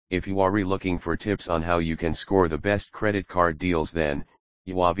If you are looking for tips on how you can score the best credit card deals, then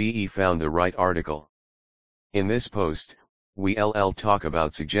you have found the right article. In this post, we'll talk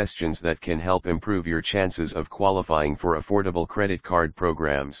about suggestions that can help improve your chances of qualifying for affordable credit card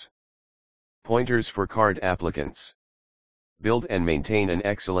programs. Pointers for card applicants. Build and maintain an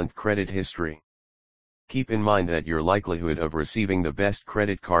excellent credit history. Keep in mind that your likelihood of receiving the best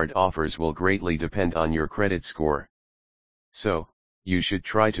credit card offers will greatly depend on your credit score. So, you should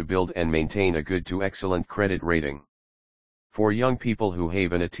try to build and maintain a good to excellent credit rating. For young people who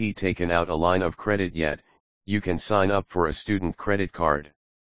haven't taken out a line of credit yet, you can sign up for a student credit card.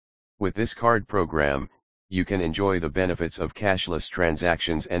 With this card program, you can enjoy the benefits of cashless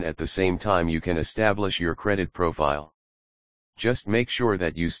transactions, and at the same time you can establish your credit profile. Just make sure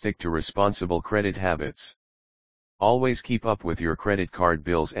that you stick to responsible credit habits. Always keep up with your credit card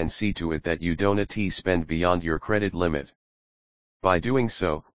bills and see to it that you don't spend beyond your credit limit. By doing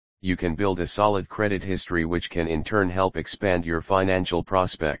so, you can build a solid credit history which can in turn help expand your financial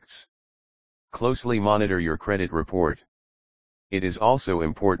prospects. Closely monitor your credit report. It is also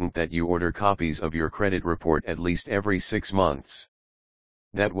important that you order copies of your credit report at least every 6 months.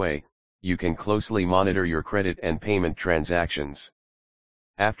 That way, you can closely monitor your credit and payment transactions.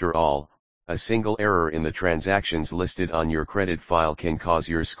 After all, a single error in the transactions listed on your credit file can cause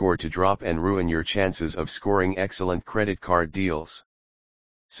your score to drop and ruin your chances of scoring excellent credit card deals.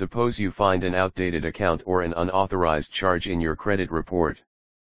 Suppose you find an outdated account or an unauthorized charge in your credit report.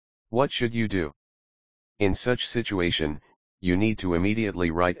 What should you do? In such situation, you need to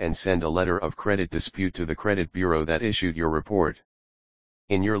immediately write and send a letter of credit dispute to the credit bureau that issued your report.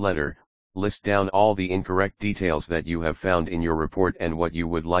 In your letter, list down all the incorrect details that you have found in your report and what you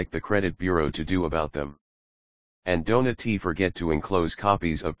would like the credit bureau to do about them. And don't forget to enclose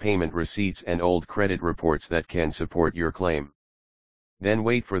copies of payment receipts and old credit reports that can support your claim. Then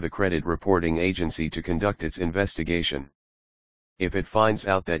wait for the credit reporting agency to conduct its investigation. If it finds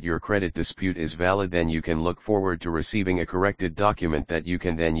out that your credit dispute is valid, then you can look forward to receiving a corrected document that you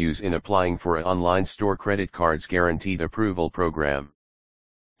can then use in applying for an online store credit cards guaranteed approval program.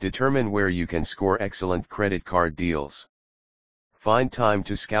 Determine where you can score excellent credit card deals. Find time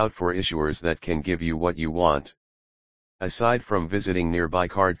to scout for issuers that can give you what you want. Aside from visiting nearby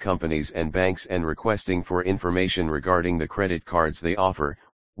card companies and banks and requesting for information regarding the credit cards they offer,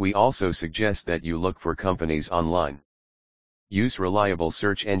 we also suggest that you look for companies online. Use reliable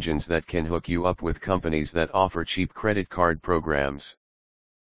search engines that can hook you up with companies that offer cheap credit card programs.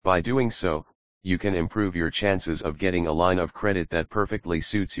 By doing so, you can improve your chances of getting a line of credit that perfectly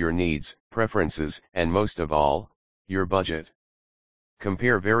suits your needs, preferences, and most of all, your budget.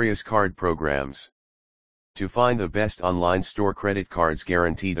 Compare various card programs. To find the best online store credit cards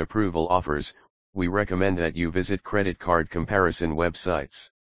guaranteed approval offers, we recommend that you visit credit card comparison websites.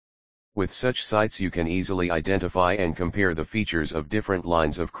 With such sites you can easily identify and compare the features of different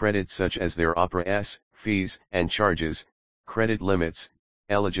lines of credit, such as their offers, fees and charges, credit limits,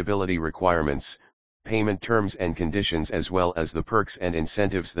 eligibility requirements, payment terms and conditions, as well as the perks and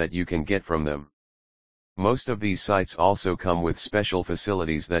incentives that you can get from them. Most of these sites also come with special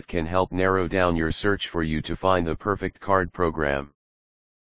facilities that can help narrow down your search for you to find the perfect card program.